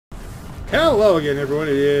Hello again, everyone.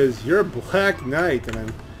 It is your Black Knight, and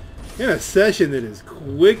I'm in a session that is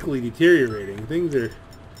quickly deteriorating. Things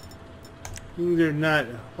are not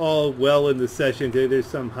all well in the session today. There's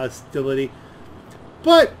some hostility,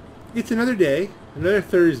 but it's another day, another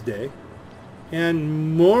Thursday,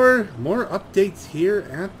 and more updates here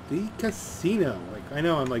at the casino. Like, I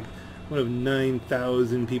know I'm like one of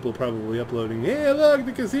 9,000 people probably uploading, hey look,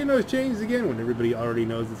 the casino's changed again, when everybody already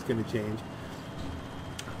knows it's going to change.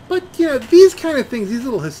 But, you know, these kind of things, these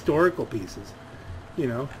little historical pieces, you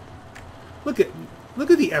know, look at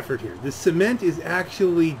the effort here. The cement is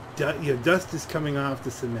actually, dust is coming off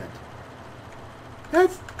the cement.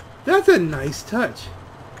 That's a nice touch.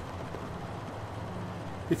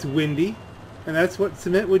 It's windy, and that's what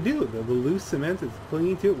cement would do. The loose cement that's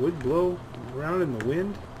clinging to it would blow around in the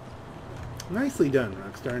wind. Nicely done,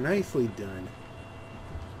 Rockstar. Nicely done.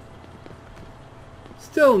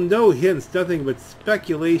 Still no hints, nothing but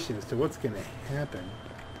speculation as to what's going to happen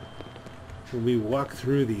when we walk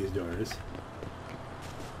through these doors.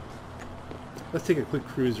 Let's take a quick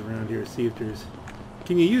cruise around here, see if there's...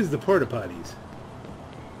 Can you use the porta potties?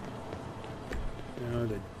 No,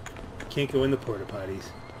 can't go in the porta potties.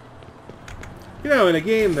 You know, in a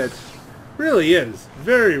game that really is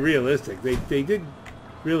very realistic, they did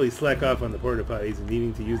really slack off on the porta potties and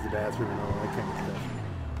needing to use the bathroom and all that kind of stuff.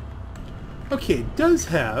 Okay, it does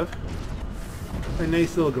have a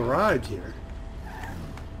nice little garage here.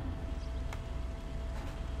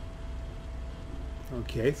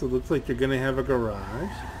 Okay, so it looks like they're going to have a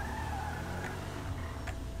garage.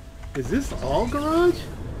 Is this all garage?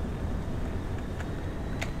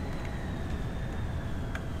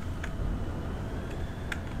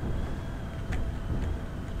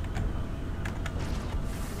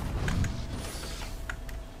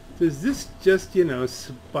 Does this just, you know,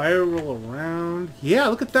 spiral around? Yeah,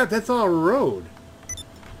 look at that. That's all road.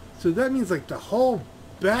 So that means like the whole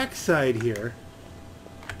backside here.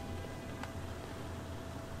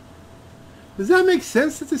 Does that make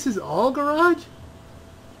sense that this is all garage?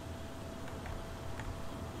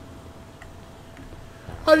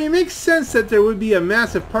 I mean, it makes sense that there would be a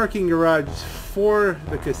massive parking garage for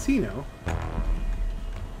the casino.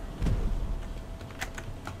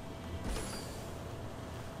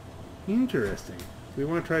 Interesting. We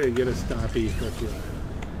want to try to get a stoppie for a few.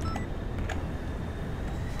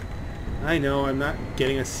 I know I'm not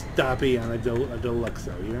getting a stoppie on a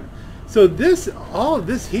Deluxo, you know. So this, all of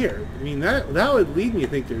this here, I mean, that would lead me to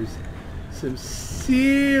think there's some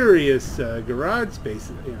serious garage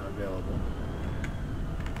space, you know, available.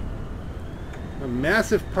 A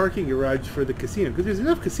massive parking garage for the casino, because there's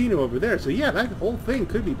enough casino over there. So yeah, that whole thing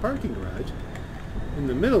could be parking garage in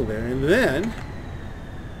the middle there, and then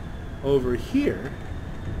over here,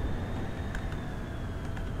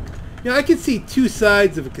 you know, I can see two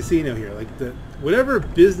sides of a casino here. Like whatever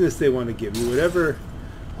business they want to give you, whatever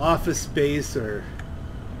office space or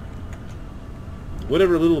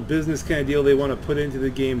whatever little business kind of deal they want to put into the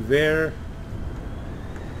game there.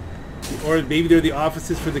 Or maybe they're the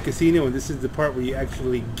offices for the casino and this is the part where you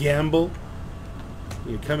actually gamble.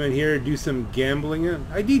 You come in here and do some gambling.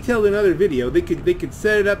 I detailed in another video. They could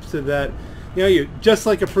set it up so that, you know, you just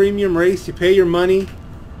like a premium race, you pay your money,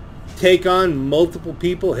 take on multiple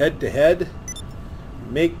people head to head,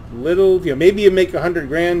 make little, you know, maybe you make 100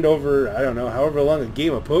 grand over, I don't know, however long a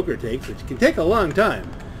game of poker takes, which can take a long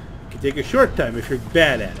time. It can take a short time if you're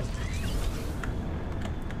bad at it.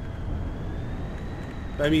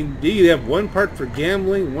 I mean, you have one part for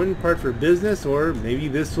gambling, one part for business, or maybe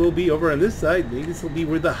this will be over on this side, maybe this will be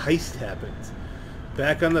where the heist happens.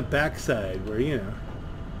 Back on the back side where, you know.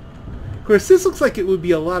 Of course, this looks like it would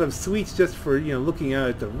be a lot of suites just for, you know, looking out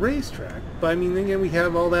at the racetrack. But I mean, again, we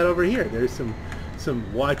have all that over here. There's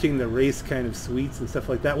some watching the race kind of suites and stuff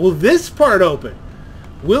like that. Will this part open?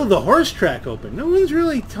 Will the horse track open? No one's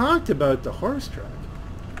really talked about the horse track.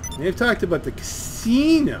 They've talked about the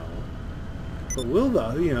casino, but will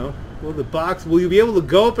the, you know, will the box? Will you be able to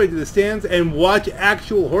go up into the stands and watch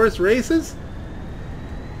actual horse races?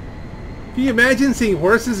 Can you imagine seeing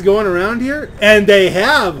horses going around here? And they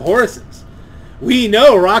have horses. We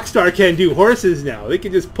know Rockstar can do horses now. They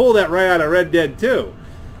can just pull that right out of Red Dead 2.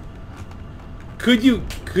 Could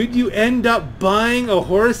you end up buying a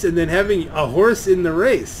horse and then having a horse in the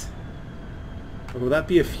race? Or will that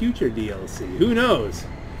be a future DLC? Who knows?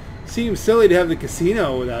 Seems silly to have the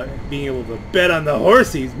casino without being able to bet on the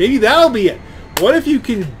horses. Maybe that'll be it. What if you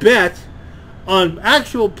can bet on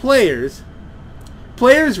actual players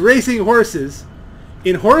racing horses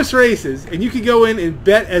in horse races, and you could go in and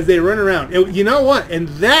bet as they run around. And you know what? And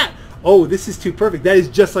that, oh, this is too perfect. That is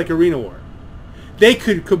just like Arena War. They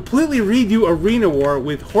could completely redo Arena War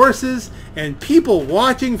with horses and people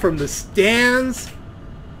watching from the stands.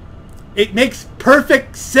 It makes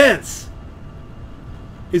perfect sense.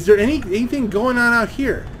 Is there anything going on out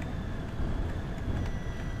here?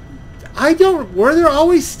 Were there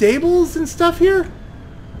always stables and stuff here?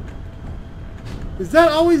 Has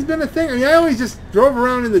that always been a thing? I mean, I always just drove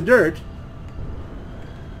around in the dirt.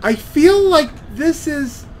 I feel like this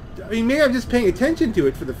is... I mean, maybe I'm just paying attention to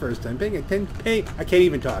it for the first time. I can't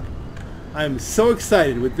even talk. I'm so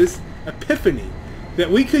excited with this epiphany that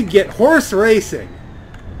we could get horse racing.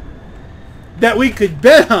 That we could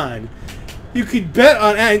bet on. You could bet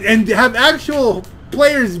on and have actual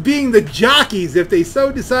players being the jockeys if they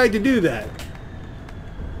so decide to do that.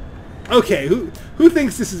 Okay, who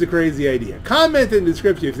thinks this is a crazy idea? Comment in the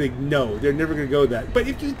description if you think, no, they're never going to go that. But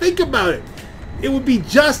if you think about it, it would be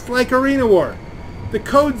just like Arena War. The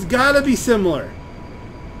code's got to be similar.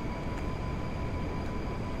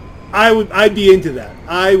 I'd be into that.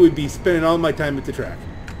 I would be spending all my time at the track.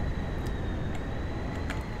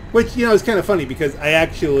 Which, you know, is kind of funny because I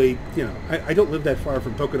actually, you know, I don't live that far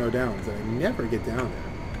from Pocono Downs and I never get down there.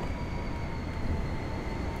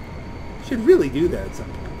 Should really do that at some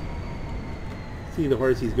point. See the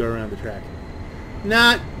horses go around the track.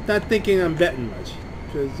 Not thinking I'm betting much.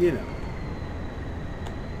 Because, you know.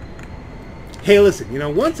 Hey, listen, you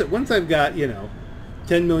know, once I've got, you know,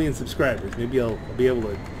 10 million subscribers, maybe I'll be able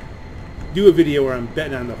to do a video where I'm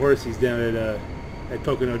betting on the horses down at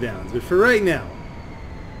Pocono Downs. But for right now,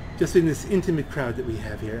 just in this intimate crowd that we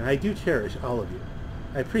have here, and I do cherish all of you.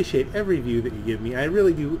 I appreciate every view that you give me. I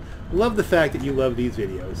really do love the fact that you love these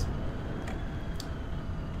videos.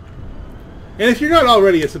 And if you're not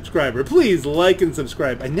already a subscriber, please like and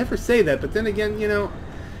subscribe. I never say that, but then again, you know,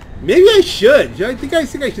 maybe I should. I think I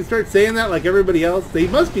should start saying that like everybody else. They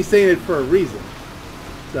must be saying it for a reason.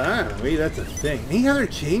 So I don't know, maybe that's a thing. Any other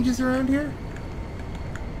changes around here?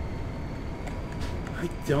 I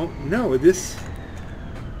don't know. This...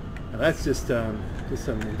 Now that's just some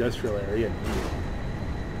industrial area.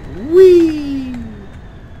 Whee!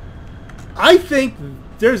 I think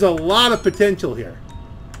there's a lot of potential here.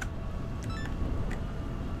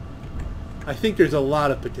 I think there's a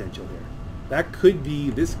lot of potential here.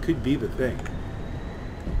 This could be the thing.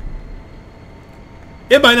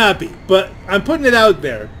 It might not be, but I'm putting it out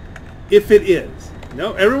there if it is. You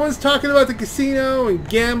know, everyone's talking about the casino and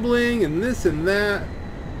gambling and this and that.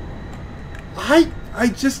 I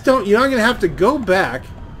just don't, you know, I'm going to have to go back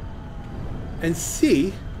and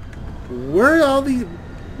see where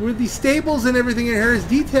these stables and everything in here is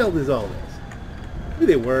detailed as all this. Maybe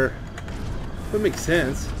they were. That makes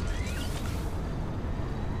sense.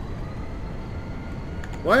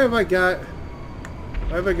 Why have I got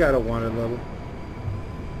a wanted level?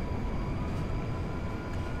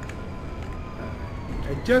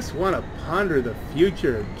 I just want to ponder the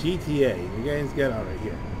future of GTA. You guys get out right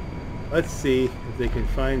here. Let's see if they can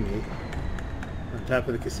find me on top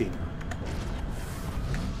of the casino.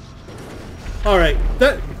 Alright,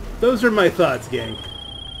 those are my thoughts, gang.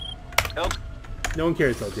 Nope. No one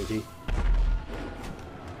cares though, JT.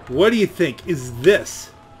 What do you think? Is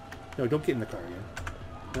this... No, don't get in the car again.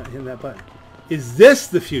 Not hitting that button. Is this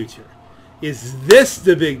the future? Is this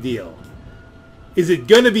the big deal? Is it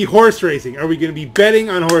going to be horse racing? Are we going to be betting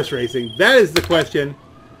on horse racing? That is the question.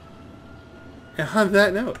 And on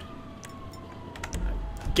that note,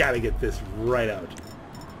 I gotta get this right out.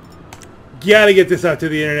 Gotta get this out to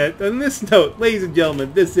the internet. On this note, ladies and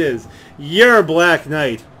gentlemen, this is your Black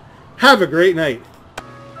Knight. Have a great night.